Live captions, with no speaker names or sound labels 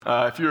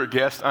If you're a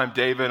guest, I'm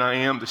David. I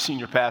am the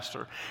senior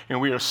pastor,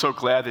 and we are so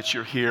glad that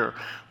you're here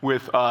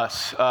with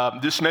us.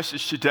 This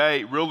message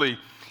today really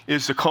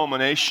is the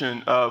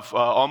culmination of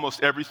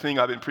almost everything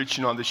I've been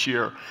preaching on this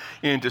year.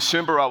 In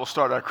December, I will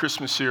start our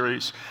Christmas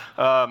series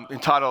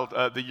entitled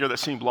The Year That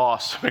Seemed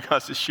Lost,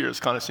 because this year has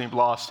kind of seemed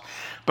lost.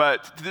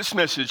 But this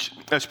message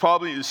is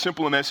probably the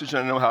simplest message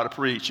I know how to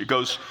preach. It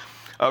goes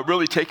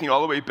really taking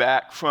all the way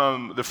back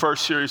from the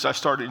first series I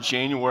started in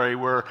January,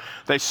 where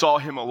they saw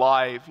him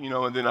alive,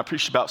 and then I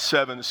preached about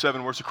the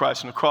seven words of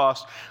Christ on the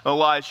cross,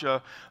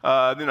 Elijah.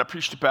 Then I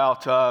preached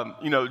about,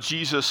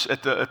 Jesus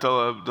at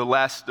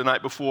the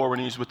night before when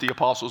he was with the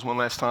apostles one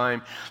last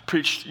time.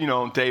 Preached,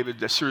 on David,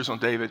 the series on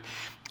David.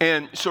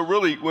 And so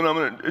really what I'm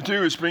going to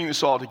do is bring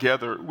this all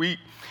together. We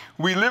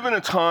live in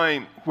a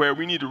time where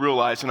we need to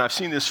realize, and I've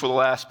seen this for the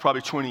last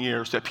probably 20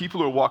 years, that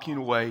people are walking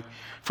away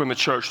from the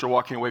church. They're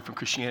walking away from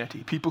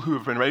Christianity. People who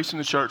have been raised in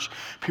the church,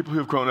 people who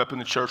have grown up in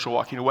the church are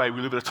walking away. We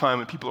live at a time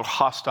when people are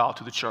hostile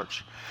to the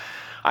church.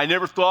 I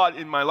never thought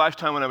in my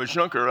lifetime when I was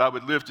younger I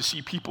would live to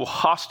see people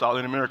hostile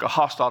in America,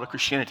 hostile to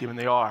Christianity when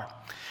they are.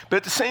 But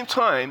at the same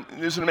time,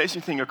 there's an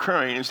amazing thing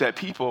occurring, is that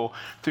people,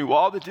 through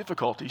all the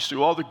difficulties,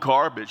 through all the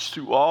garbage,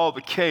 through all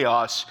the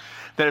chaos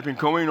that have been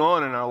going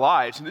on in our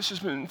lives, and this has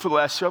been for the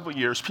last several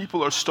years,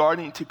 people are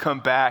starting to come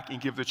back and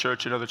give the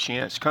church another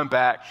chance, come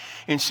back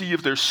and see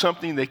if there's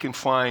something they can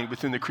find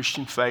within the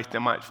Christian faith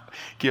that might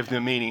give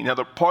them meaning. Now,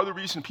 part of the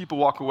reason people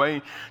walk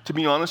away, to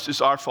be honest,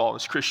 is our fault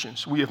as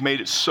Christians. We have made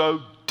it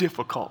so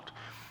difficult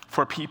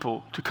for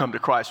people to come to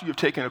Christ. We have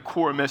taken a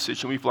core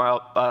message and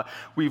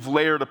we've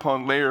layered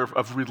upon layer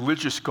of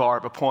religious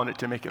garb upon it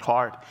to make it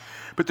hard.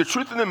 But the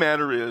truth of the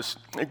matter is,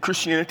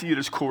 Christianity at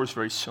its core is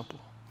very simple.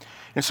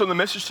 And so the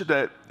message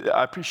today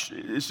I preach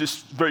is this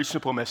very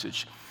simple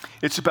message.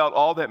 It's about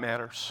all that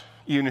matters,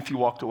 even if you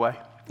walked away.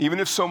 Even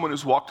if someone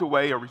has walked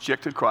away or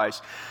rejected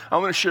Christ, I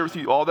want to share with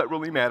you all that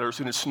really matters,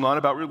 and it's not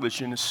about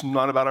religion, it's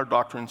not about our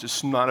doctrines,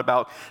 it's not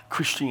about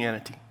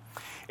Christianity.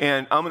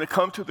 And I'm going to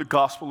come to the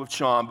Gospel of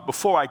John. But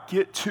before I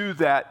get to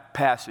that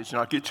passage, and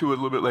I'll get to it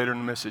a little bit later in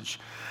the message,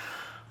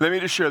 let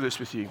me just share this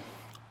with you.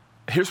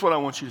 Here's what I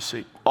want you to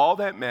see. All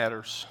that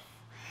matters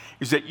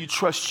is that you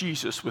trust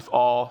Jesus with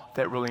all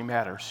that really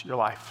matters, your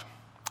life.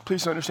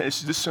 Please understand,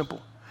 it's this simple.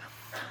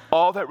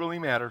 All that really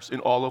matters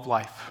in all of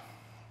life.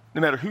 No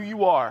matter who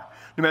you are,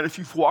 no matter if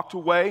you've walked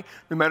away,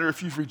 no matter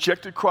if you've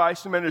rejected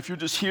Christ, no matter if you're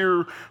just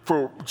here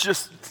for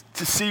just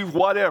to see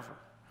whatever,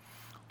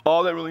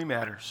 all that really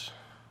matters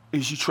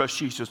is you trust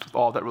Jesus with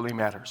all that really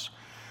matters,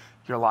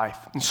 your life.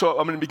 And so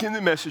I'm going to begin the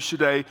message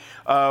today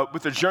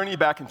with a journey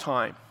back in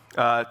time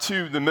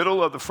to the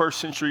middle of the first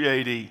century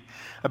AD,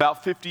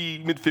 about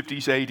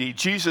mid-50s AD.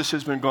 Jesus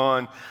has been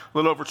gone a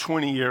little over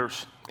 20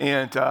 years,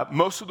 and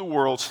most of the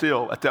world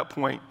still at that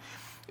point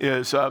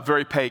is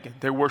very pagan.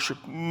 They worship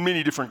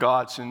many different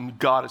gods and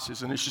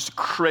goddesses, and it's just a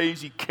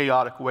crazy,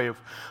 chaotic way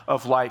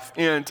of life.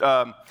 And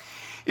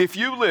if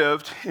you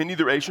lived in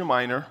either Asia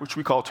Minor, which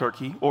we call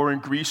Turkey, or in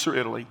Greece or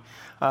Italy,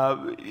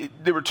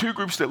 there were two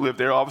groups that lived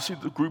there, obviously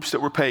the groups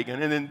that were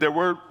pagan, and then there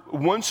were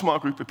one small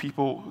group of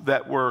people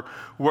that were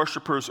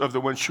worshipers of the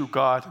one true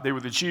God. They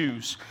were the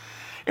Jews,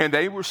 and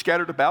they were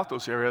scattered about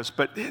those areas.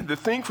 But the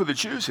thing for the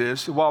Jews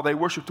is, while they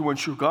worshiped the one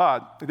true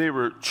God, they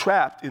were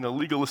trapped in a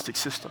legalistic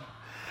system.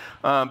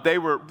 They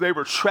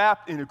were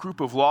trapped in a group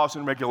of laws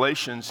and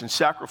regulations and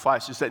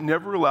sacrifices that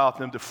never allowed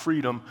them the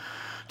freedom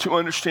to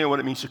understand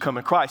what it means to come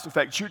in Christ. In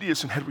fact,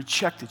 Judaism had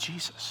rejected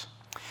Jesus.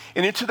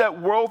 And into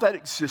that world that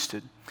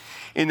existed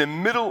in the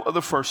middle of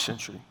the first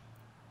century,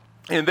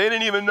 and they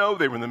didn't even know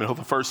they were in the middle of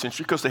the first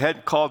century because they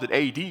hadn't called it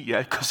AD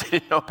yet, because they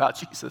didn't know about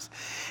Jesus.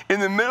 In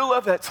the middle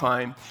of that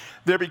time,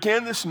 there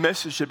began this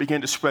message that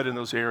began to spread in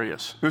those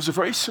areas. There was a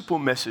very simple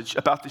message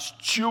about this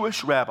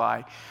Jewish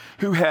rabbi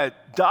who had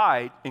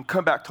died and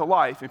come back to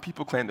life, and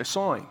people claimed they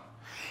saw him.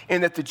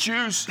 And that the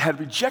Jews had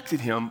rejected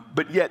him,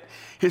 but yet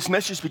his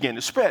message began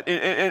to spread.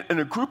 And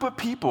a group of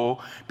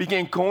people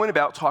began going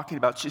about talking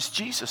about this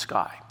Jesus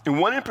guy. And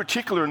one in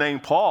particular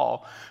named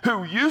Paul,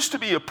 who used to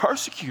be a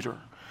persecutor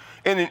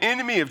and an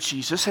enemy of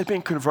Jesus, had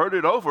been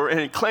converted over and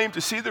had claimed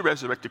to see the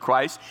resurrected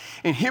Christ.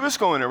 And he was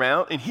going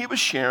around and he was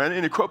sharing,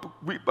 and a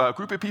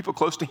group of people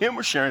close to him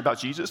were sharing about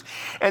Jesus.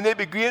 And they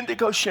began to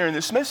go sharing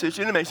this message,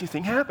 and an amazing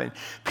thing happened.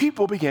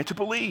 People began to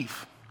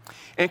believe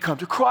and come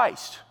to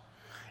Christ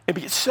and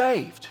get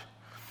saved.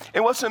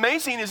 And what's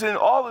amazing is that in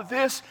all of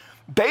this,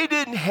 they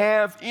didn't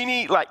have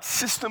any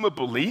system of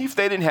belief.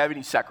 They didn't have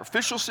any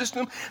sacrificial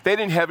system. They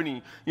didn't have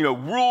any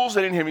rules.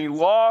 They didn't have any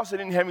laws. They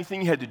didn't have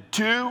anything you had to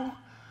do.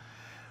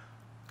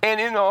 And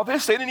in all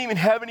this, they didn't even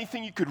have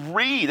anything you could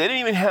read. They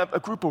didn't even have a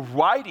group of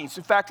writings.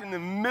 In fact, in the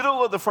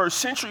middle of the first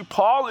century,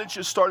 Paul had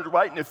just started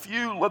writing a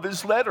few of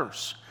his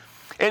letters.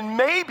 And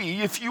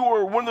maybe if you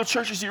were one of the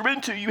churches you were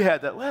into, you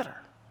had that letter.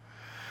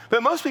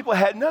 But most people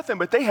had nothing,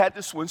 but they had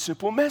this one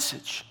simple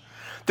message,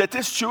 that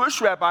this Jewish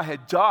rabbi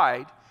had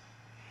died,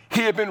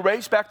 he had been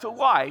raised back to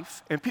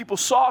life, and people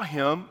saw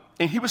him,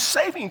 and he was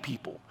saving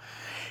people.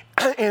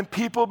 And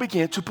people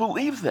began to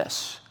believe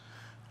this,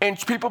 and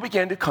people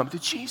began to come to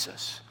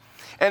Jesus.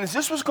 And as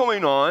this was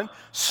going on,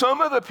 some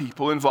of the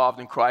people involved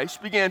in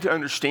Christ began to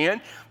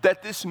understand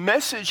that this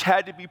message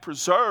had to be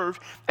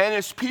preserved. And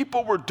as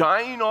people were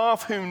dying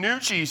off who knew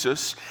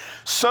Jesus,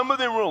 some of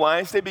them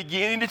realized they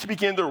begin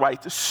to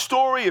write the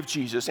story of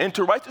Jesus. And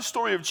to write the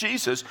story of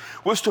Jesus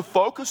was to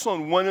focus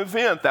on one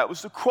event. That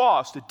was the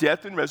cross, the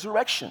death and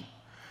resurrection.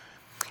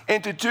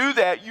 And to do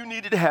that, you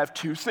needed to have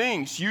two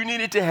things. You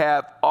needed to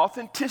have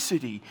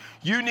authenticity.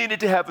 You needed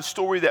to have a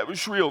story that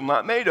was real,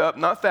 not made up,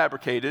 not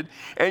fabricated.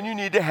 And you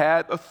needed to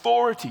have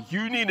authority.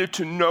 You needed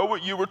to know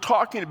what you were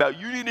talking about.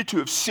 You needed to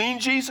have seen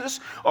Jesus,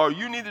 or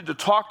you needed to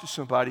talk to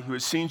somebody who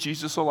had seen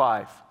Jesus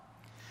alive.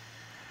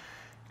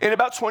 And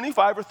about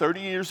 25 or 30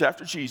 years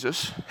after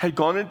Jesus had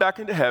gone back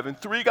into heaven,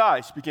 three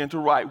guys began to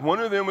write. One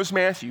of them was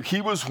Matthew.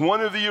 He was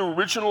one of the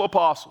original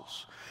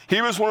apostles.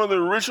 He was one of the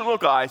original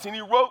guys, and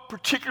he wrote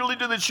particularly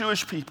to the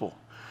Jewish people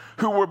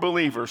who were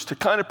believers to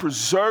kind of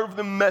preserve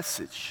the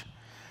message.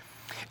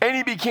 And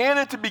he began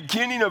at the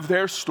beginning of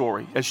their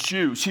story as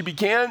Jews. He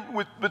began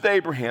with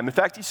Abraham. In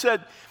fact, he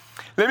said,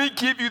 let me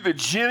give you the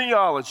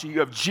genealogy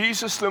of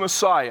Jesus the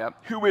Messiah,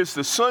 who is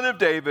the son of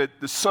David,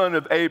 the son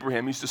of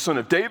Abraham. He's the son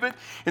of David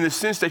in the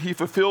sense that he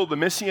fulfilled the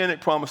messianic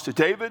promise to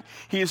David.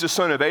 He is the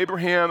son of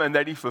Abraham, and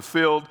that he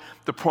fulfilled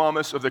the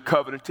promise of the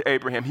covenant to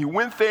Abraham. He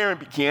went there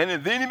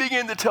and then he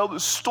began to tell the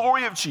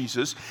story of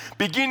Jesus,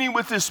 beginning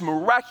with this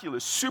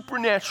miraculous,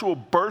 supernatural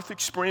birth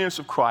experience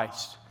of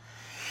Christ.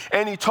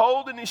 And he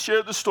told and he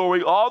shared the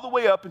story all the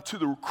way up into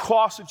the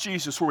cross of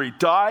Jesus, where he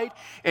died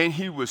and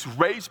he was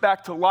raised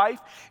back to life.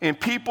 And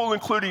people,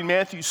 including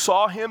Matthew,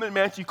 saw him. And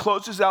Matthew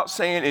closes out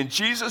saying, and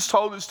Jesus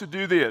told us to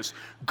do this: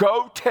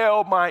 go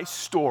tell my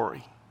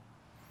story.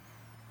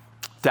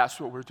 That's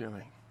what we're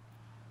doing.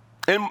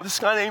 And this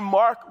guy named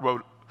Mark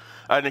wrote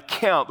an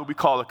account that we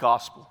call the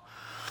gospel.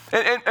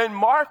 And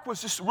Mark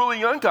was this really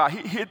young guy.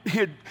 He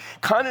had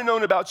kind of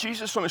known about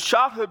Jesus from his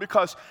childhood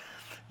because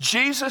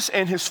Jesus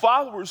and his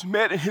followers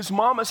met at his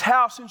mama's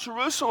house in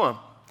Jerusalem.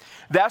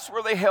 That's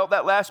where they held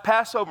that last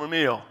Passover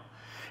meal.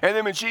 And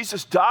then when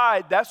Jesus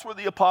died, that's where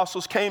the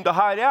apostles came to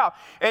hide out.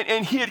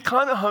 And he had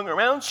kind of hung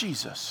around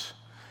Jesus.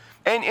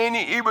 And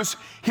he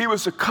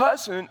was a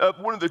cousin of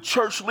one of the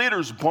church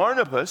leaders,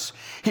 Barnabas.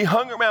 He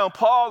hung around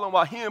Paul, and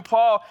while he and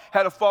Paul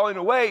had a falling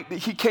away,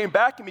 he came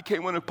back and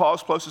became one of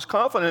Paul's closest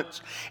confidants.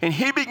 And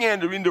he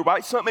began to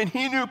write something. And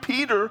he knew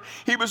Peter.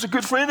 He was a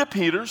good friend of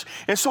Peter's.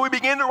 And so he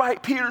began to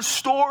write Peter's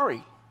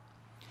story.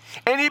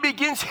 And he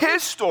begins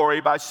his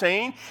story by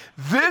saying,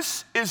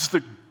 this is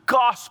the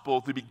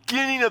gospel, the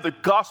beginning of the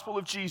gospel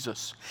of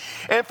Jesus.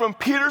 And from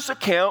Peter's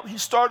account, he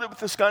started with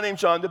this guy named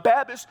John the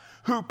Baptist,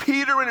 who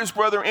Peter and his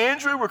brother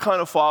Andrew were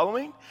kind of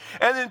following.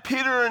 And then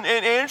Peter and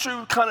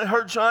Andrew kind of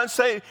heard John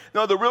say,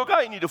 no, the real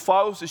guy you need to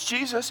follow is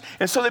Jesus.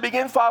 And so they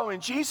began following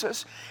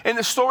Jesus. And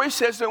the story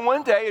says that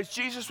one day, as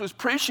Jesus was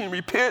preaching,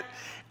 repent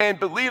and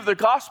believe the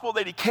gospel,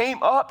 that he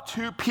came up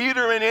to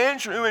Peter and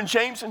Andrew and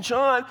James and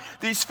John,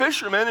 these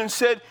fishermen, and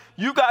said,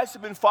 you guys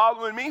have been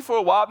following me for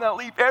a while. Now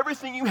leave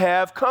everything you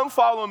have. Come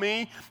follow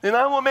me, and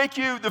I will make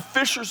you the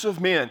fishers of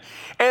men.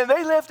 And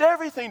they left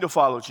everything to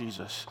follow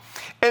Jesus.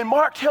 And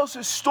Mark tells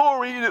this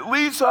story that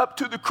leads up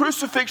to the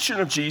crucifixion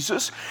of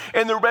Jesus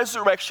and the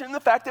resurrection, and the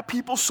fact that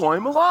people saw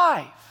him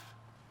alive.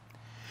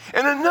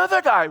 And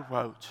another guy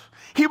wrote,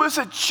 he was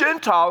a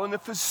Gentile and a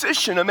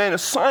physician, a man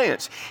of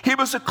science. He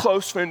was a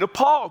close friend of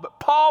Paul, but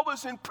Paul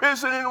was in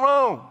prison in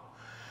Rome.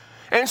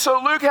 And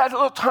so Luke had a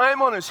little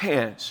time on his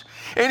hands.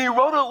 And he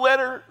wrote a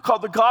letter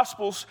called the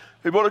Gospels.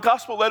 He wrote a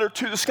gospel letter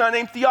to this guy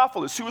named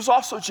Theophilus, who was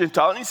also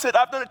Gentile. And he said,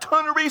 I've done a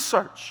ton of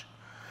research.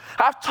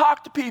 I've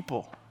talked to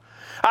people.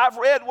 I've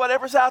read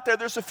whatever's out there.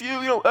 There's a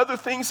few other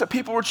things that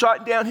people were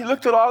jotting down. He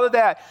looked at all of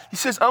that. He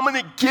says, I'm going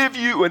to give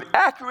you an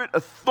accurate,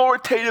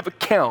 authoritative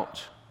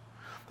account.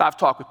 I've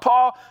talked with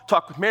Paul,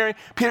 talked with Mary,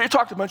 Peter, he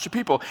talked to a bunch of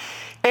people.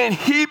 And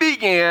he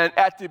began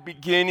at the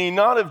beginning,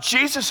 not of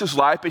Jesus'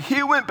 life, but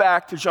he went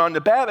back to John the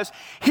Baptist.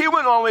 He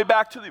went all the way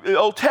back to the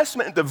Old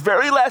Testament. And the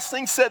very last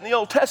thing said in the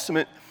Old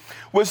Testament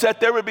was that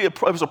there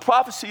was a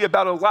prophecy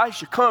about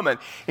Elijah coming.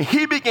 And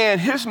he began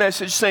his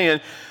message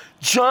saying,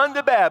 John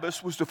the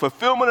Baptist was the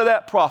fulfillment of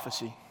that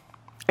prophecy.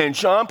 And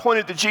John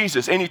pointed to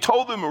Jesus, and he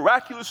told the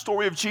miraculous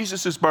story of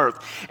Jesus'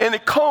 birth. And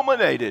it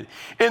culminated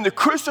in the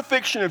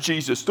crucifixion of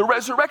Jesus, the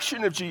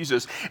resurrection of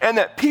Jesus, and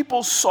that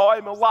people saw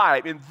him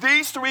alive. And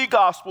these three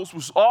gospels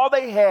was all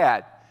they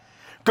had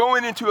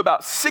going into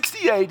about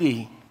 60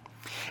 AD.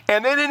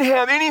 And they didn't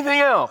have anything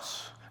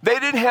else. They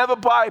didn't have a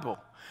Bible.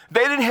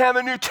 They didn't have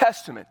a New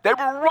Testament. They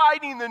were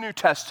writing the New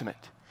Testament.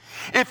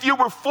 If you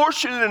were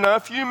fortunate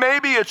enough, you may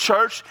be a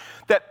church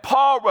that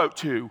Paul wrote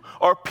to,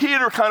 or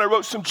Peter kind of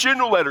wrote some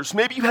general letters.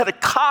 Maybe you had a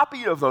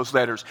copy of those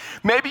letters.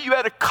 Maybe you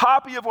had a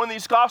copy of one of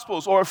these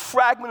Gospels or a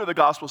fragment of the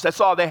Gospels. That's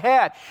all they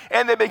had.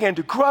 And they began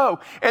to grow,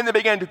 and they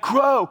began to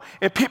grow,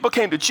 and people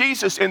came to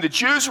Jesus, and the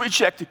Jews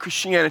rejected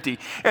Christianity.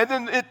 And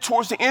then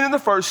towards the end of the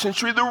first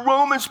century, the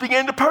Romans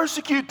began to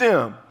persecute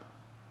them.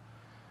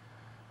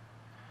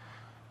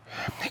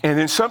 And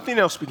then something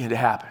else began to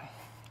happen.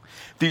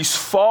 These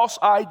false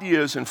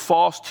ideas and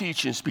false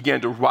teachings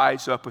began to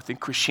rise up within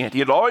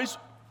Christianity. It always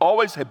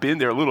always have been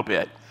there a little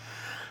bit.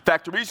 In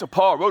fact, the reason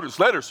Paul wrote his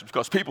letters is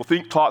because people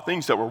taught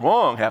things that were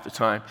wrong half the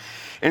time.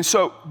 And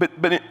so,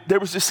 there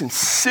was this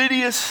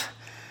insidious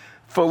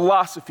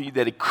philosophy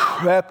that had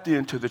crept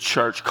into the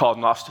church called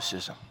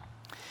Gnosticism.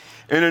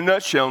 In a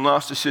nutshell,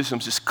 Gnosticism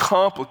is this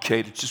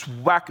complicated, just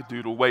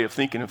wackadoodle way of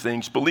thinking of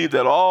things. Believed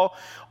that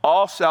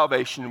all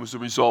salvation was the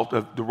result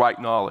of the right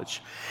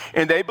knowledge.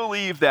 And they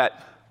believed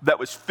that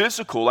was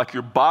physical, like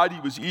your body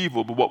was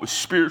evil, but what was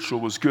spiritual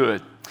was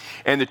good.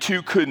 And the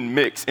two couldn't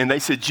mix. And they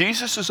said,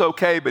 Jesus is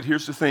okay, but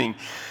here's the thing.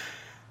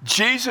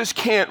 Jesus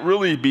can't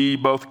really be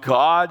both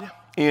God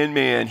and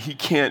man. He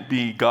can't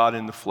be God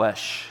in the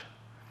flesh.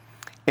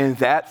 And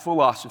that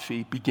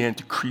philosophy began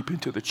to creep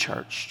into the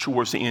church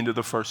towards the end of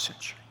the first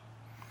century.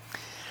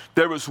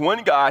 There was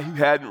one guy who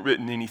hadn't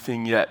written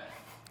anything yet.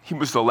 He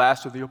was the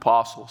last of the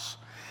apostles.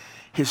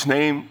 His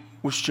name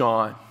was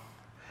John,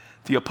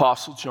 the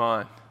Apostle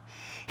John.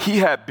 He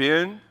had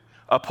been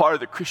a part of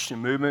the Christian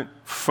movement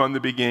from the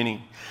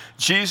beginning.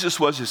 Jesus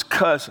was his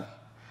cousin.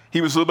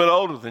 He was a little bit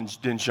older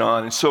than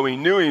John, and so he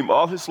knew him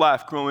all his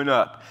life growing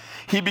up.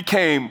 He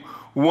became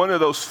one of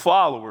those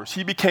followers.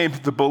 He became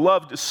the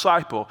beloved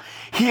disciple.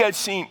 He had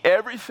seen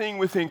everything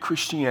within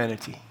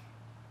Christianity,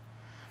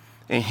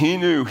 and he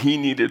knew he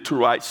needed to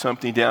write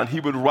something down.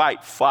 He would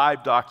write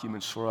 5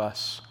 documents for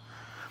us.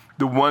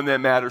 The one that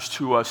matters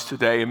to us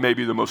today, and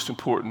maybe the most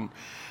important,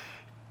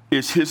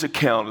 is his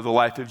account of the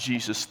life of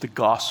Jesus, the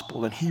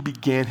gospel. And he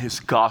began his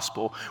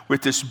gospel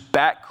with this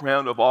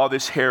background of all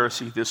this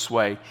heresy this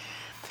way.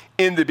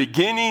 In the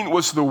beginning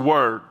was the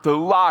Word, the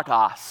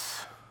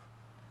Logos.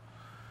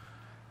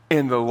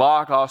 And the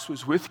Logos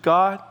was with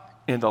God,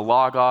 and the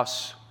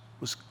Logos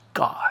was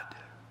God.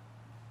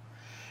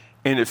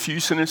 And a few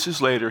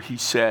sentences later, he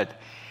said,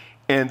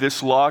 and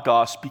this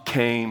Logos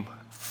became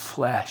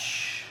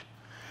flesh.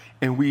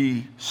 And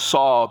we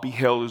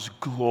beheld his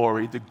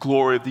glory, the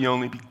glory of the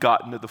only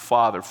begotten of the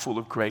Father, full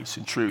of grace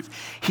and truth.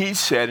 He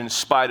said, in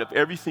spite of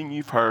everything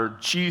you've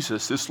heard,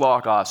 Jesus, this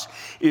Logos,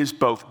 is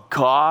both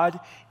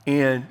God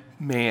and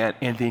man.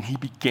 And then he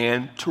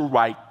began to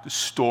write the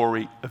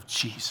story of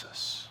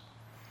Jesus.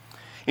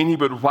 And he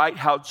would write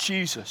how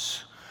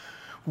Jesus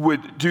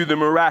would do the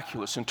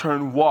miraculous and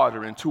turn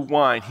water into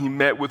wine. He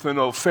met with an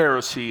old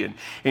Pharisee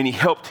and he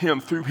helped him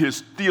through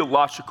his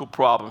theological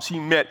problems. He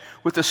met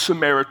with a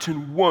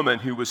Samaritan woman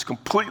who was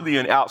completely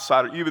an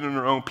outsider, even in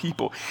her own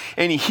people.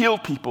 And he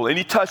healed people, and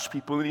he touched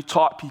people, and he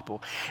taught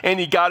people. And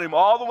he got him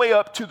all the way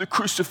up to the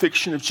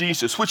crucifixion of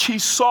Jesus, which he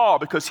saw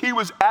because he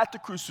was at the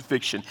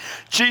crucifixion.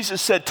 Jesus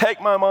said,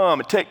 take my mom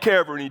and take care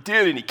of her, and he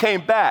did, and he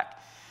came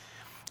back.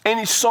 And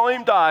he saw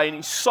him die, and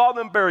he saw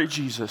them bury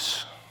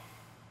Jesus.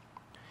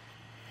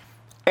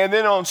 And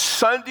then on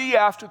Sunday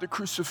after the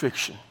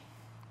crucifixion,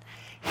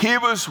 he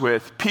was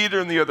with Peter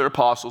and the other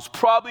apostles,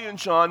 probably in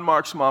John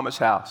Mark's mama's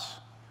house.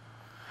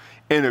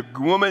 And a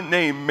woman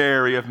named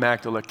Mary of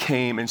Magdala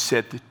came and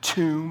said, the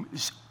tomb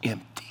is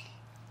empty.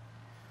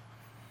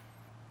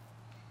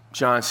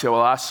 John said,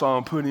 well, I saw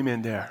him put him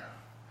in there.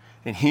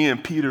 And he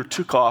and Peter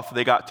took off.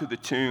 They got to the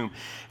tomb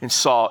and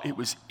saw it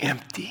was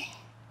empty.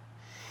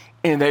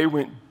 And they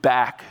went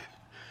back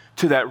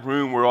to that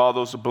room where all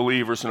those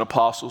believers and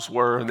apostles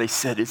were, and they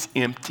said it's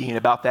empty. And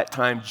about that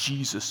time,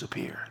 Jesus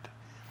appeared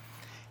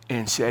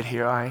and said,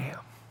 here I am.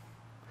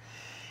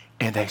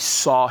 And they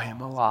saw him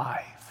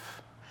alive.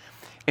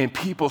 And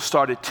people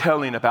started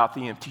telling about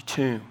the empty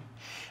tomb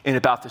and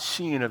about the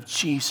seeing of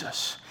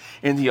Jesus.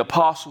 And the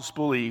apostles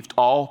believed,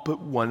 all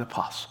but one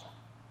apostle,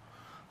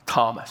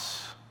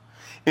 Thomas.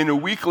 And a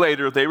week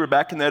later, they were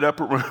back in that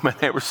upper room, and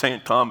they were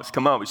saying, Thomas,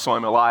 come on, we saw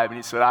him alive. And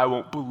he said, I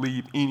won't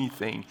believe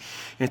anything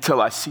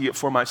until I see it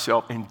for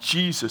myself. And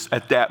Jesus,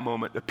 at that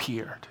moment,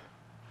 appeared.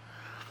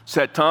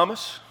 Said,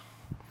 Thomas,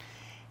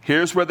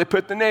 here's where they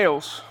put the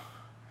nails.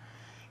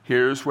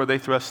 Here's where they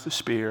thrust the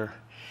spear.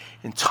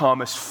 And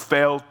Thomas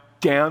fell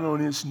down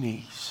on his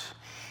knees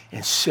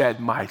and said,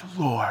 my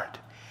Lord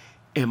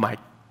and my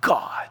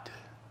God.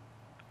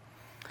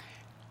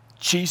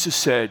 Jesus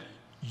said,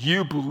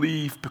 you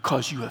believe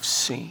because you have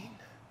seen.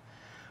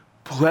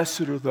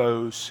 Blessed are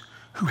those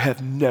who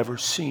have never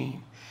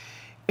seen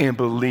and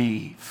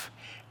believe.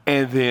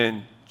 And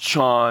then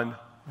John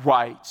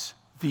writes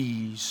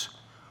these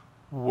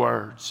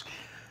words.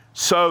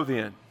 So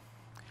then,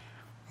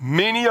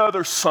 many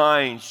other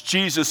signs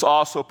Jesus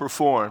also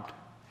performed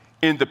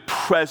in the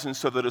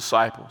presence of the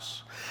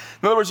disciples.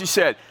 In other words, he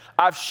said,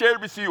 I've shared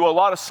with you a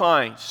lot of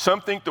signs.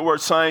 Some think the word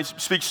signs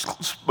speaks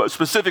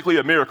specifically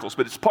of miracles,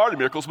 but it's part of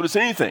miracles, but it's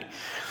anything,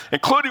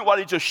 including what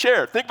he just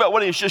shared. Think about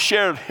what he just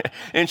shared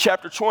in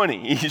chapter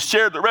 20. He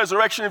shared the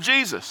resurrection of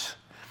Jesus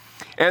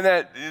and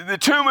that the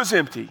tomb was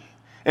empty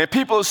and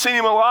people have seen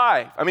him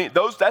alive. I mean,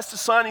 that's the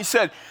sign he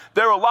said.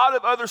 There are a lot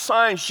of other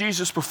signs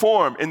Jesus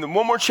performed. And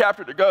one more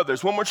chapter to go.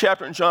 There's one more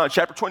chapter in John,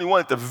 chapter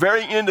 21, at the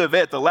very end of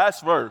it, the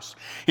last verse.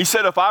 He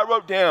said, if I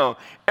wrote down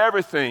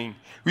everything,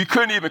 we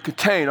couldn't even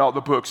contain all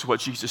the books of what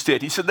Jesus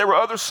did. He said there were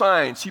other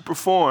signs he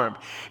performed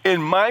in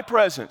my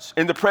presence,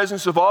 in the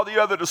presence of all the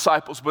other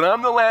disciples, but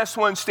I'm the last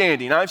one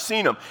standing. I've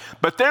seen them,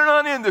 but they're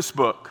not in this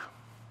book.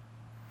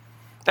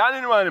 I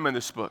didn't write him in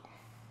this book.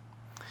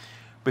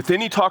 But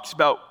then he talks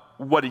about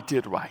what he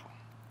did write.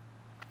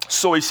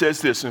 So he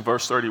says this in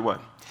verse 31.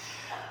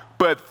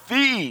 But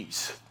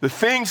these, the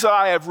things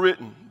I have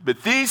written,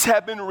 but these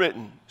have been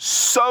written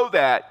so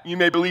that you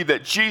may believe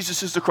that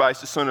Jesus is the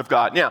Christ, the Son of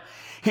God. Now,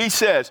 he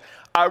says,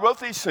 I wrote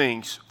these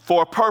things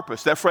for a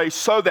purpose. That phrase,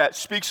 so that,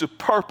 speaks of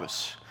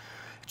purpose.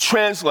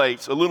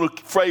 Translates a little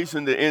phrase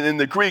in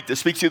the Greek that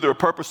speaks either a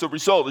purpose or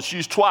result. It's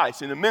used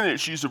twice. In a minute,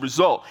 it's used a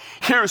result.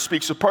 Here it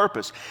speaks of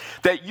purpose.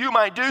 That you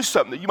might do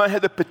something, that you might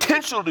have the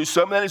potential to do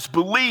something, that is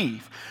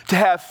believe, to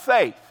have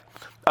faith.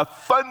 A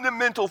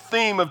fundamental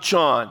theme of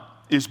John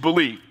is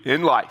believe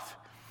in life.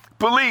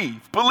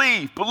 Believe,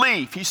 believe,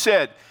 believe. He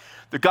said,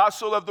 the God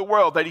so loved the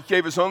world that he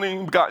gave his only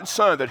begotten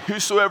Son, that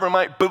whosoever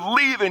might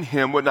believe in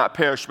him would not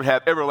perish but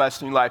have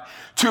everlasting life.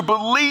 To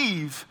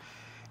believe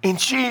in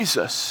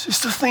Jesus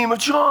is the theme of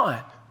John.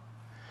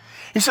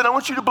 He said, I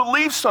want you to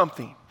believe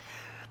something,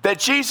 that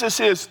Jesus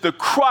is the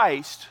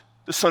Christ,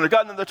 the Son of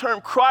God. And the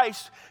term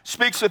Christ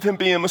speaks of him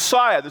being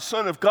Messiah. The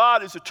Son of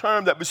God is a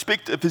term that would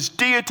speak of his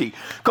deity.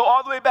 Go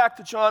all the way back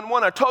to John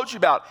 1 I told you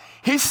about.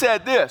 He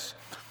said this,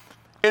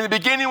 in the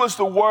beginning was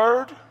the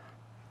Word,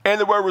 and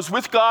the Word was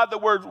with God. The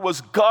Word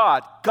was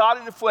God, God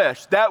in the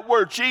flesh. That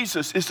word,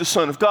 Jesus, is the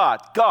Son of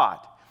God, God.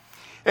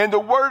 And the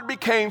Word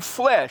became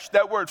flesh.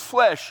 That word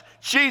flesh,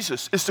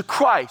 Jesus, is the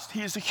Christ.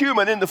 He is the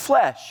human in the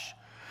flesh.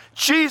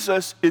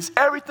 Jesus is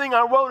everything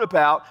I wrote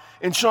about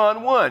in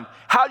John 1.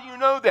 How do you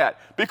know that?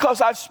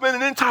 Because I've spent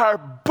an entire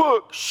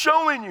book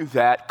showing you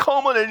that,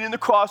 culminating in the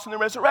cross and the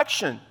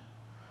resurrection.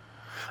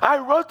 I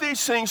wrote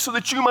these things so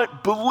that you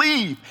might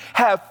believe,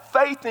 have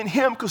faith in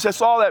him, because that's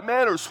all that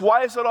matters.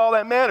 Why is that all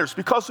that matters?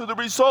 Because of the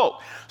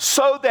result.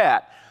 So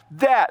that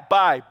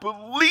by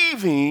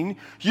believing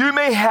you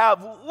may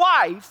have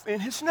life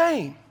in his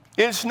name.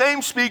 His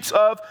name speaks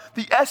of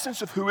the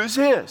essence of who he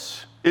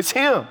is. It's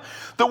him.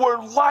 The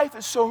word life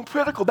is so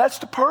critical. That's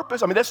the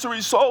purpose. That's the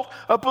result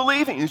of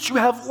believing, that you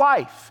have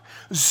life.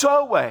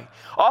 Zoe,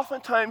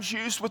 oftentimes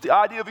used with the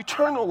idea of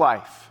eternal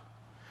life.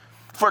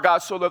 For God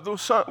so loved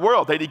the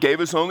world that he gave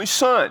his only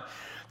Son,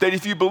 that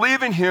if you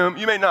believe in him,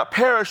 you may not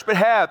perish but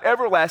have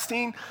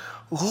everlasting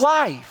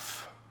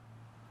life.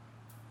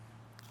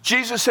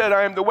 Jesus said,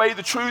 I am the way,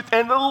 the truth,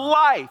 and the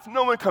life.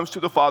 No one comes to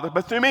the Father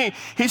but through me.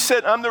 He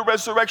said, I'm the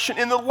resurrection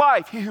and the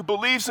life. He who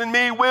believes in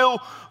me will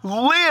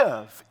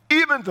live,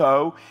 even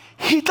though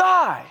he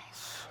dies.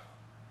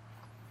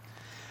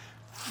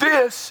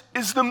 This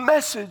is the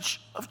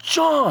message of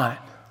John.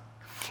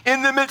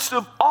 In the midst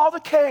of all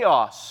the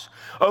chaos,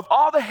 of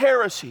all the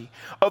heresy,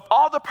 of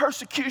all the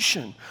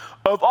persecution,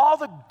 of all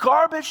the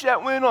garbage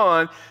that went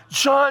on,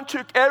 John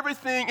took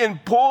everything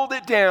and boiled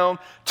it down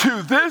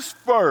to this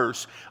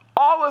verse.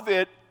 All of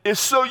it is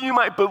so you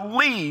might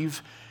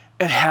believe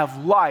and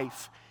have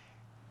life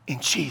in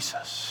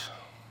Jesus.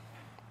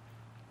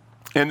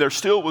 And there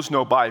still was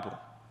no Bible.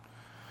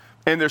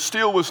 And there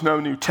still was no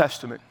New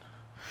Testament.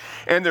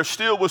 And there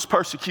still was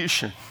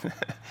persecution.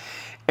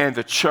 And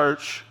the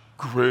church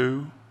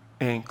grew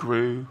and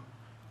grew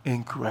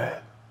and grew.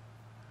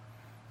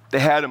 They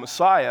had a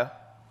Messiah,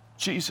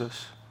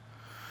 Jesus.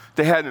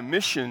 They had a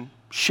mission,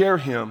 share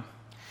him.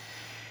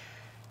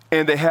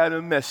 And they had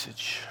a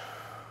message,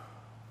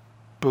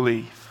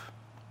 believe.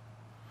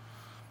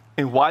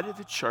 And why did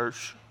the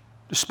church,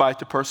 despite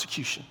the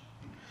persecution,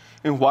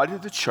 and why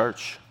did the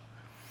church,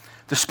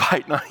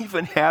 despite not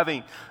even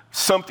having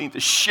something to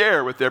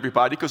share with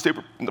everybody because they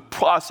were in the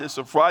process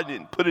of writing it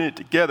and putting it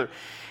together,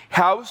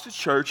 how was the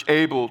church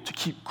able to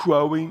keep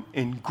growing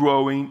and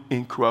growing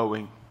and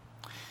growing?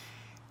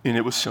 And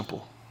it was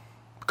simple,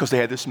 because they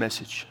had this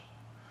message.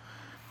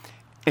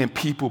 And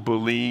people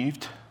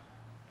believed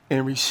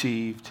and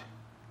received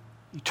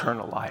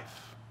eternal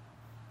life.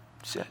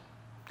 That's it.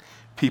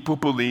 People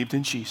believed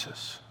in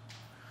Jesus,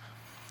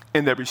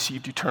 and they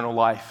received eternal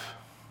life.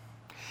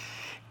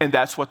 And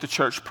that's what the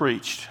church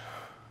preached.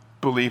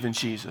 Believe in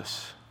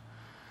Jesus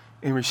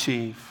and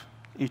receive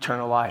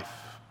eternal life.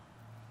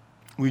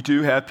 We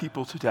do have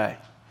people today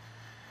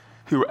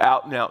who are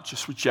out and out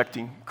just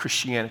rejecting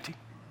Christianity.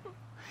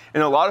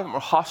 And a lot of them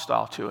are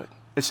hostile to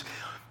it.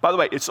 By the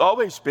way, it's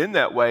always been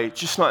that way,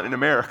 just not in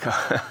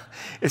America.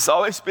 It's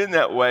always been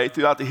that way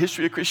throughout the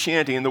history of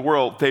Christianity in the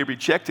world. They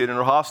reject it and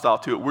are hostile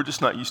to it. We're just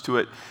not used to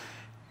it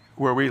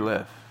where we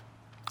live.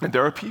 And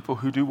there are people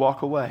who do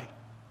walk away.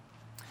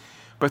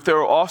 But there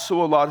are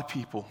also a lot of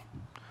people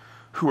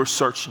who are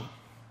searching,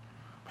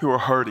 who are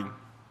hurting,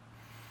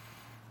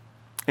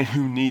 and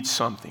who need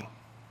something.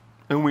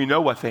 And we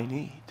know what they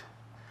need.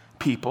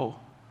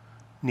 People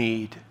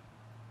need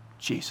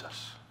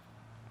Jesus.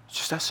 It's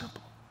just that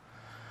simple.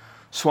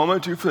 So what I'm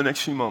going to do for the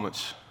next few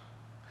moments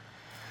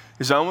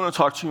is I want to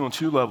talk to you on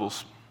two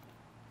levels.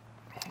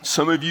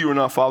 Some of you are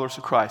not followers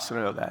of Christ, and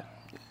I know that.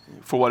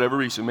 For whatever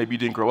reason. Maybe you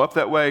didn't grow up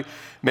that way.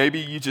 Maybe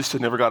you just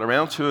had never got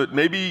around to it.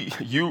 Maybe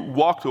you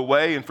walked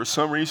away, and for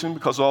some reason,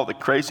 because of all the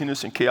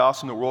craziness and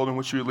chaos in the world in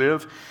which you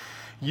live,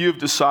 you've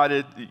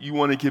decided that you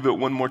want to give it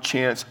one more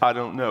chance. I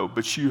don't know.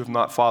 But you have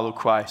not followed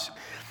Christ.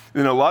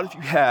 And a lot of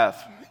you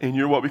have. and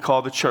you're what we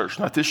call the church,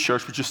 not this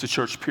church, but just the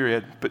church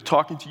period, but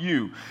talking to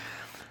you,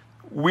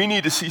 we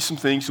need to see some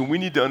things and we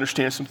need to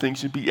understand some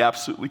things and be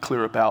absolutely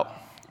clear about,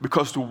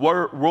 because the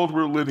world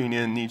we're living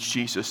in needs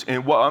Jesus.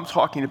 And what I'm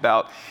talking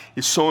about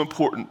is so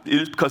important.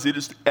 It is because it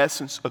is the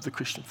essence of the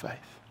Christian faith.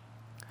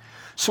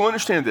 So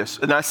understand this,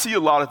 and I see a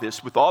lot of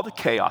this with all the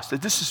chaos,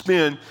 that this has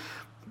been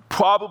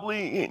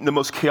probably the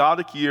most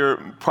chaotic year,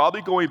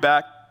 probably going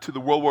back to the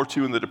World War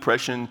II and the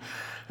Depression,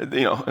 and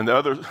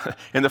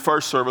in the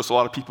first service, a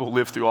lot of people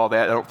lived through all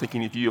that. I don't think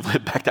any of you have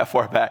lived back that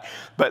far back.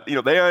 But,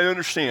 they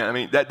understand. I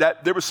mean,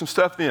 that there was some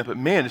stuff then, but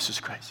man, this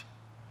is crazy.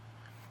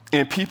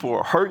 And people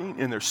are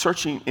hurting and they're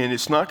searching, and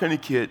it's not going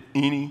to get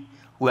any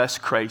less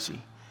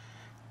crazy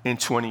in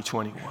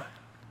 2021.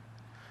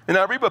 And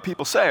I read what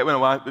people say, and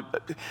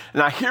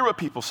I hear what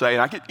people say,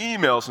 and I get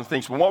emails and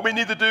things. Well, what we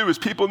need to do is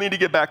people need to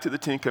get back to the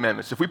Ten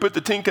Commandments. If we put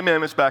the Ten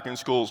Commandments back in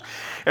schools,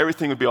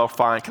 everything would be all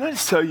fine. Can I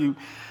just tell you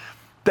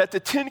that the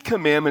Ten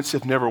Commandments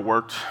have never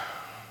worked?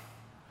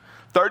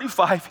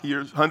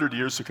 3,500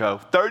 years ago,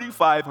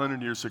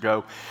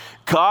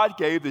 God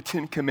gave the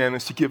Ten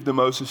Commandments to give to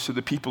Moses to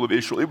the people of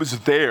Israel. It was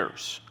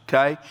theirs,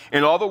 okay?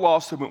 And all the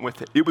laws that went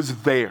with it. It was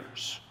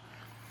theirs.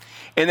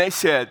 And they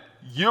said,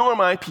 you are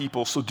my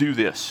people, so do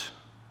this.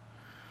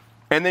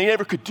 And they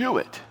never could do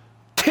it.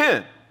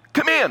 10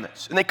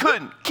 commandments, and they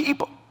couldn't keep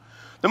them.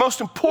 The most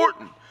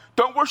important,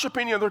 don't worship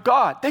any other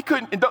God. They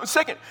couldn't. And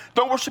second,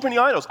 don't worship any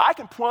idols. I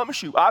can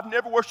promise you, I've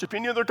never worshiped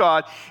any other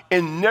God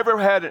and never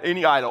had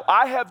any idol.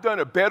 I have done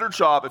a better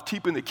job of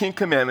keeping the 10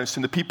 commandments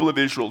than the people of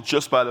Israel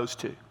just by those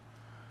 2.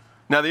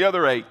 Now the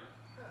other 8,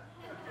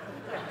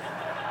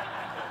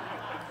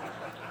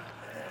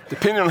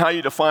 depending on how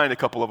you define a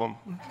couple of them,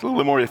 it's a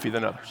little more iffy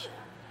than others.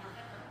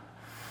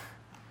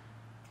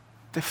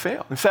 They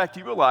failed. In fact,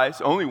 you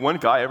realize only one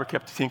guy ever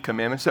kept the 10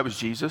 commandments. That was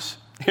Jesus.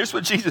 Here's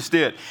what Jesus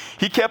did.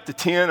 He kept the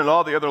 10 and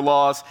all the other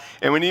laws.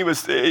 And when he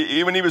was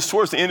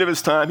towards the end of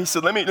his time, he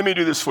said, let me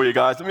do this for you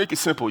guys. Let me make it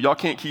simple. Y'all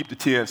can't keep the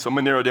 10, so I'm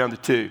going to narrow it down to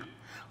 2.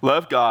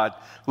 Love God,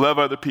 love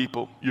other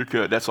people. You're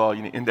good. That's all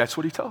you need. And that's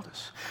what he told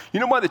us. You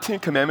know why the 10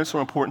 commandments are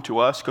important to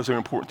us? Because they're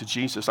important to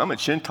Jesus. I'm a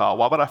Gentile.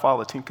 Why would I follow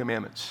the 10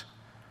 commandments?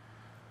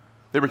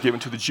 They were given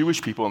to the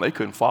Jewish people, and they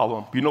couldn't follow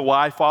them. You know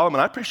why I follow them?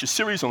 And I preached a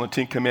series on the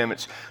 10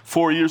 Commandments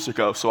 4 years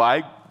ago, so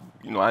I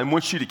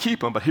want you to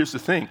keep them, but here's the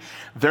thing.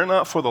 They're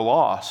not for the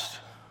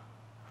lost.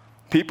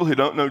 People who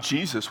don't know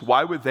Jesus,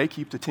 why would they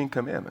keep the 10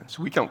 Commandments?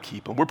 We don't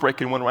keep them. We're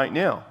breaking one right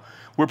now.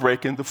 We're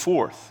breaking the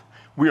 4th.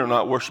 We are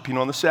not worshiping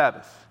on the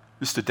Sabbath.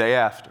 It's the day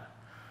after.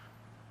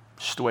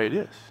 It's just the way it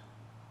is.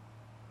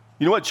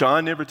 You know what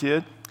John never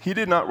did? He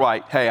did not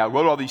write, hey, I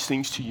wrote all these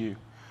things to you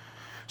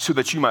so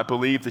that you might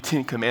believe the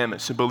 10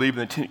 Commandments, and believe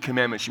in the 10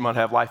 Commandments you might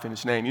have life in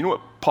his name. You know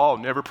what Paul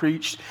never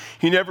preached?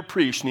 He never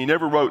preached, and he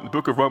never wrote in the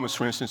book of Romans,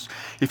 for instance,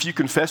 if you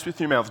confess with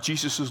your mouth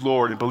Jesus is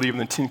Lord and believe in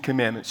the 10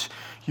 Commandments,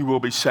 you will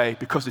be saved,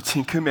 because the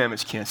 10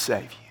 Commandments can't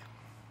save you.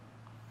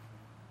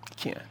 It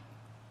can't.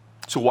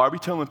 So why are we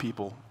telling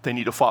people they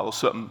need to follow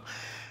something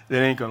that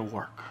ain't going to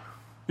work?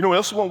 You know what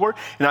else won't work?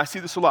 And I see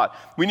this a lot.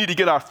 We need to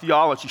get our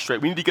theology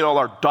straight. We need to get all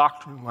our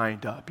doctrine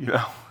lined up,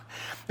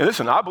 And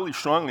listen, I believe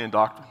strongly in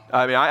doctrine.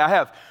 I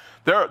mean,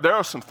 there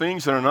are some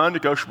things that are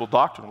non-negotiable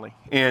doctrinally.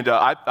 And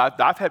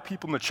I've had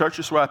people in the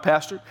churches where I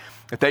pastored,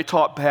 if they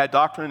taught bad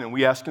doctrine and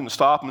we asked them to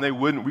stop and they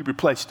wouldn't, we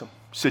replaced them.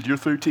 Said, you're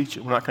through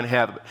teaching. We're not going to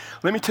have it.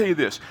 Let me tell you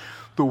this.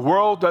 The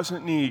world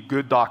doesn't need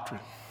good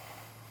doctrine.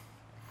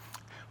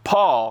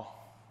 Paul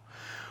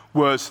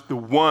was the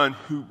one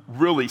who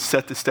really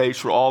set the stage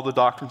for all the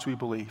doctrines we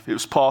believe. It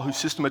was Paul who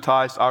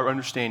systematized our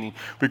understanding.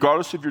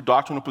 Regardless of your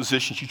doctrinal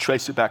positions, you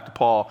trace it back to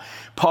Paul.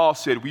 Paul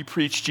said, we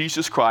preach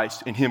Jesus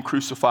Christ and him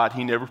crucified.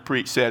 He never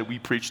said we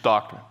preach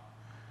doctrine.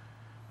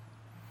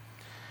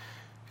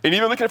 And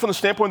even looking at it from the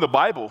standpoint of the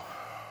Bible,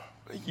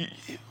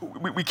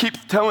 we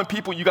keep telling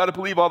people you got to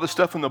believe all this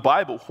stuff in the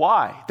Bible.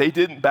 Why? They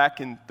didn't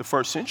back in the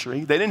first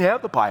century. They didn't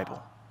have the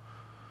Bible.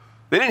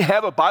 They didn't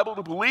have a Bible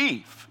to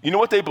believe. You know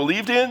what they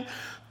believed in?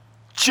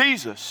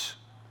 Jesus,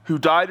 who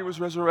died and was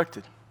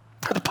resurrected.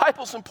 The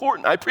Bible's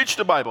important. I preach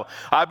the Bible.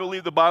 I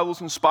believe the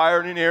Bible's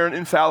inspired, inerrant,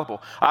 infallible.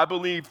 I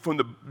believe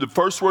from the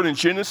first word in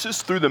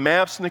Genesis through the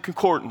maps and the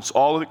concordance,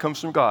 all of it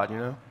comes from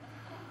God,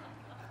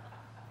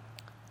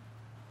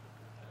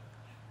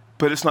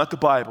 But it's not the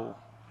Bible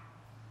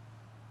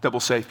that will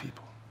save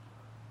people.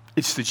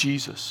 It's the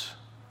Jesus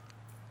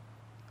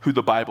who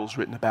the Bible's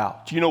written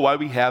about. Do you know why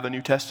we have a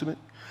New Testament?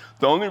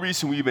 The only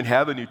reason we even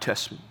have a New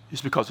Testament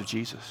is because of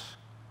Jesus.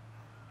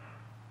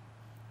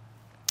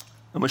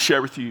 I'm going to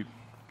share with you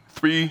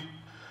 3,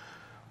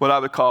 what I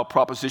would call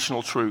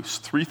propositional truths,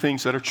 3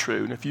 things that are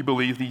true. And if you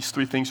believe these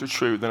 3 things are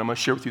true, then I'm going to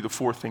share with you the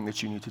 4th thing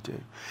that you need to do.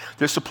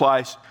 This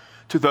applies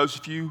to those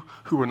of you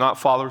who are not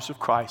followers of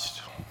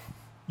Christ.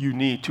 You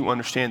need to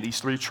understand these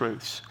 3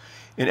 truths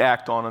and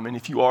act on them. And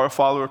if you are a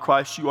follower of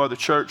Christ, you are the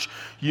church,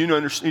 you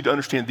need to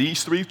understand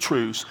these 3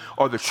 truths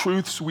are the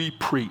truths we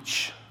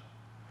preach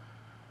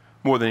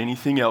more than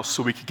anything else,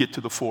 so we could get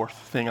to the 4th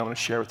thing I'm going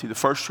to share with you. The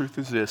first truth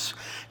is this: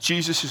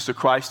 Jesus is the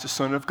Christ, the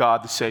Son of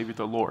God, the Savior,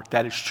 the Lord.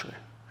 That is true.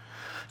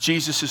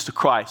 Jesus is the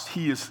Christ.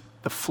 He is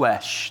the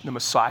flesh, the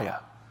Messiah.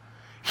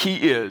 He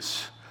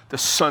is the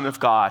Son of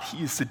God.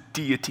 He is the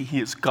deity.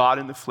 He is God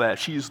in the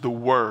flesh. He is the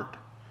Word.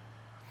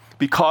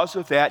 Because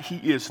of that, he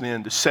is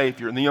then the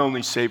Savior and the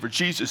only Savior.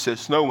 Jesus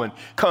says, no one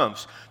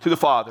comes to the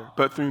Father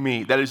but through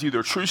me. That is either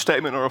a true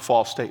statement or a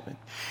false statement.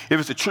 If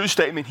it's a true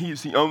statement, he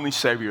is the only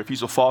Savior. If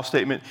he's a false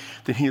statement,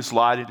 then he has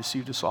lied and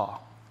deceived us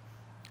all.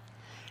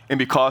 And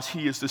because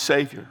he is the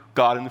Savior,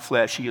 God in the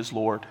flesh, he is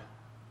Lord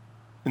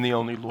and the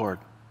only Lord.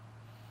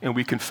 And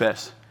we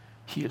confess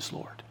he is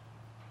Lord.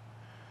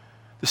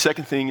 The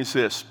second thing is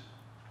this: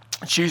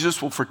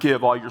 Jesus will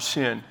forgive all your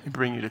sin and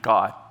bring you to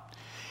God.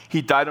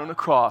 He died on the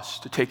cross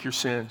to take your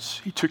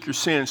sins. He took your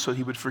sins so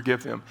he would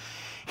forgive them.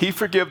 He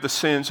forgave the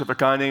sins of a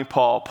guy named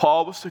Paul.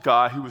 Paul was the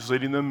guy who was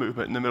leading the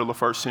movement in the middle of the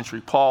first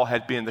century. Paul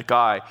had been the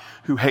guy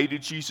who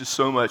hated Jesus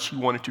so much he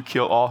wanted to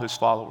kill all his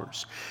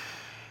followers.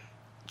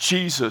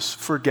 Jesus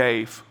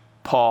forgave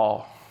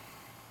Paul.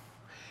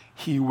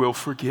 He will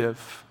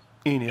forgive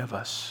any of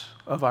us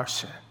of our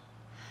sin.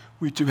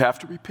 We do have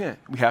to repent.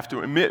 We have to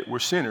admit we're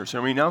sinners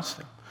and renounce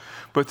them.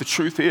 But the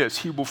truth is,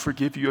 he will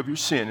forgive you of your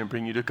sin and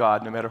bring you to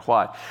God no matter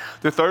what.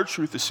 The third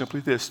truth is simply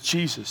this: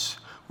 Jesus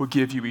will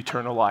give you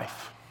eternal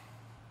life.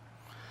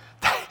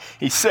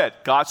 He said,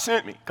 God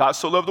sent me. God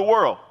so loved the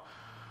world.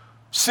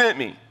 Sent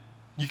me.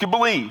 You can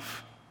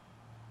believe.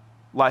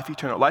 Life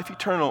eternal. Life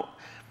eternal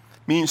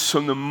means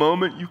from the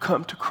moment you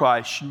come to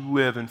Christ, you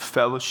live in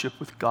fellowship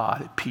with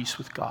God, at peace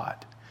with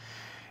God.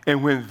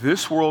 And when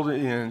this world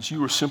ends,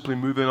 you are simply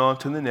moving on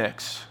to the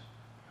next.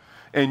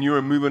 And you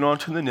are moving on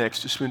to the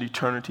next to spend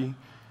eternity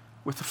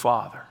with the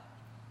Father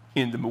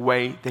in the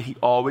way that he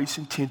always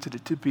intended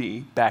it to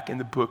be back in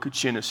the book of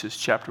Genesis,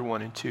 chapter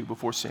 1 and 2,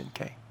 before sin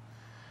came.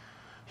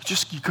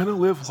 You're going to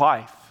live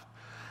life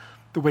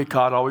the way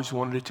God always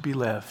wanted it to be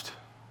lived.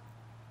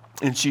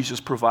 And Jesus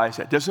provides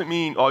that. Doesn't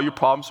mean all your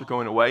problems are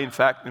going away. In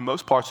fact, in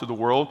most parts of the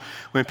world,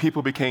 when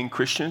people became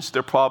Christians,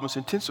 their problems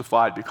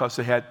intensified because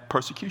they had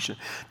persecution.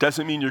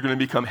 Doesn't mean you're going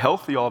to become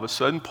healthy all of a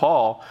sudden.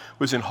 Paul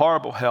was in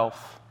horrible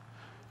health,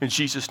 and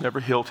Jesus never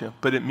healed him.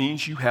 But it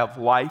means you have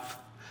life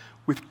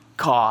with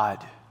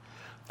God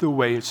the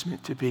way it's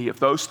meant to be. If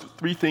those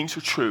three things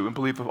are true, and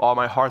believe with all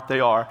my heart they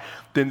are,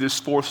 then this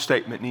fourth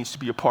statement needs to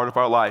be a part of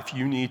our life.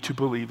 You need to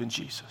believe in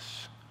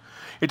Jesus.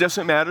 It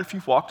doesn't matter if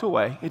you've walked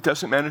away. It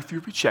doesn't matter if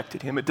you've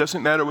rejected him. It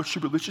doesn't matter what's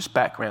your religious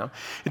background.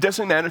 It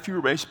doesn't matter if you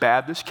were raised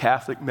Baptist,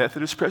 Catholic,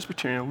 Methodist,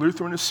 Presbyterian,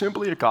 Lutheran,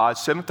 Assembly of God,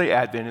 Seventh-day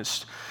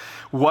Adventist,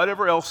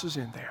 whatever else is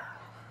in there.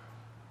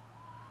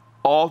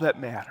 All that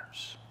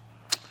matters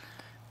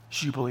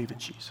is you believe in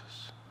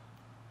Jesus.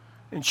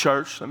 In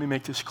church, let me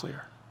make this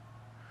clear.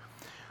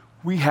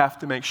 We have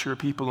to make sure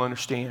people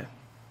understand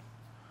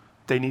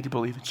they need to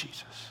believe in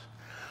Jesus.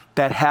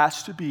 That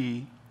has to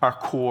be our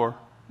core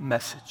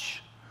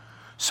message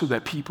so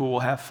that people will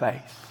have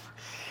faith.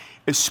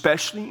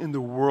 Especially in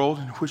the world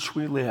in which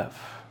we live,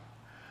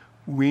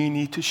 we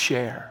need to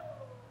share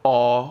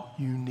all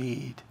you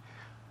need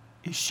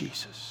is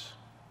Jesus.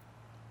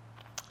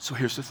 So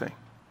here's the thing.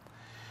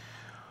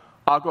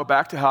 I'll go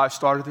back to how I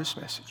started this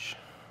message.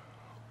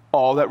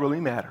 All that really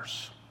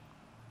matters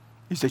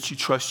is that you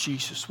trust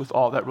Jesus with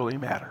all that really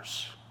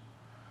matters,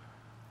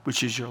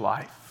 which is your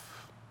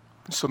life.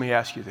 So let me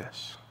ask you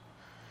this.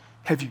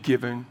 Have you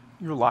given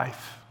your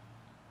life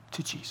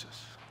to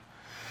Jesus?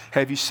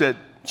 Have you said,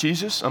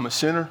 Jesus, I'm a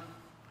sinner,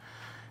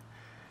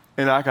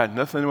 and I got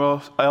nothing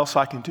else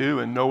I can do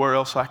and nowhere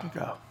else I can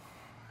go.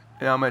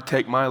 And I'm going to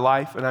take my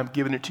life and I'm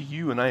giving it to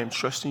you, and I am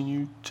trusting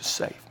you to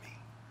save me.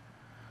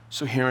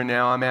 So here and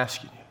now I'm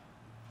asking you,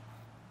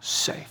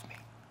 save me.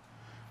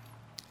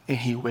 And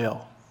he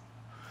will.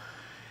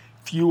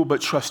 If you will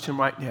but trust him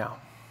right now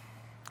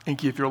and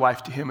give your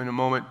life to him in a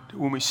moment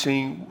when we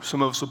sing,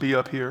 some of us will be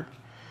up here,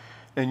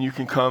 and you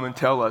can come and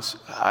tell us,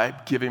 I'm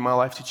giving my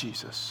life to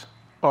Jesus.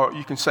 Or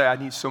you can say, I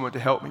need someone to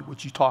help me.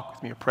 Would you talk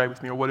with me or pray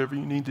with me or whatever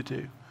you need to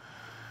do?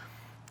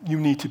 You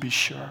need to be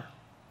sure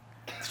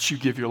that you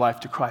give your life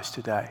to Christ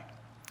today.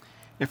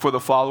 And for the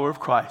follower of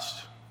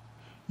Christ,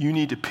 you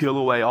need to peel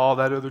away all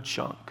that other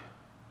junk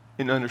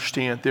and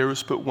understand there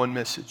is but one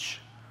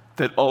message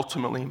that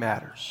ultimately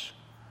matters.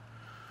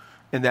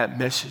 And that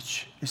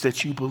message is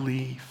that you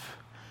believe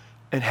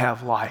and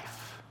have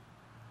life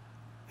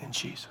in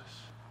Jesus.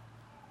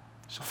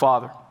 So,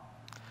 Father,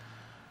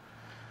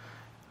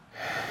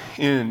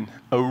 in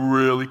a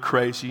really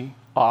crazy,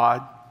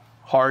 odd,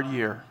 hard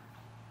year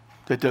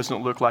that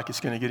doesn't look like it's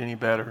going to get any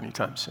better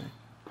anytime soon,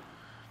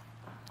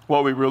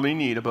 what we really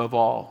need above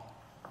all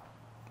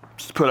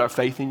is to put our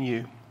faith in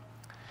you.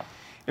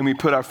 And we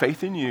put our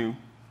faith in you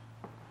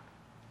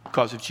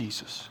because of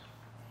Jesus.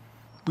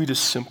 We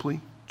just simply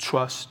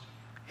trust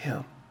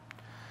him.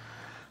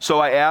 So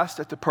I ask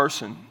that the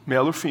person,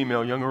 male or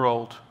female, young or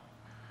old,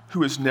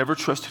 who has never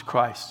trusted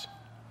Christ,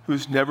 who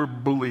has never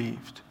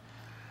believed,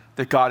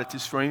 that God, at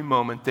this very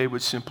moment, they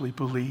would simply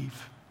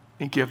believe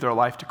and give their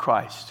life to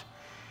Christ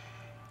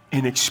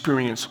and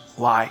experience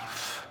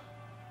life.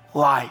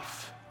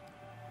 Life.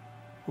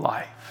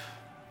 Life.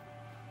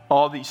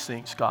 All these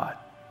things, God,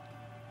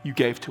 you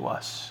gave to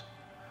us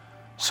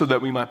so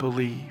that we might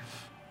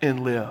believe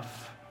and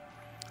live.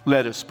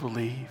 Let us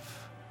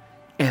believe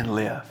and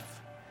live.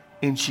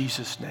 In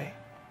Jesus' name,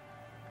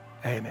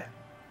 amen.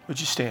 Would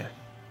you stand?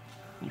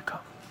 You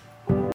come.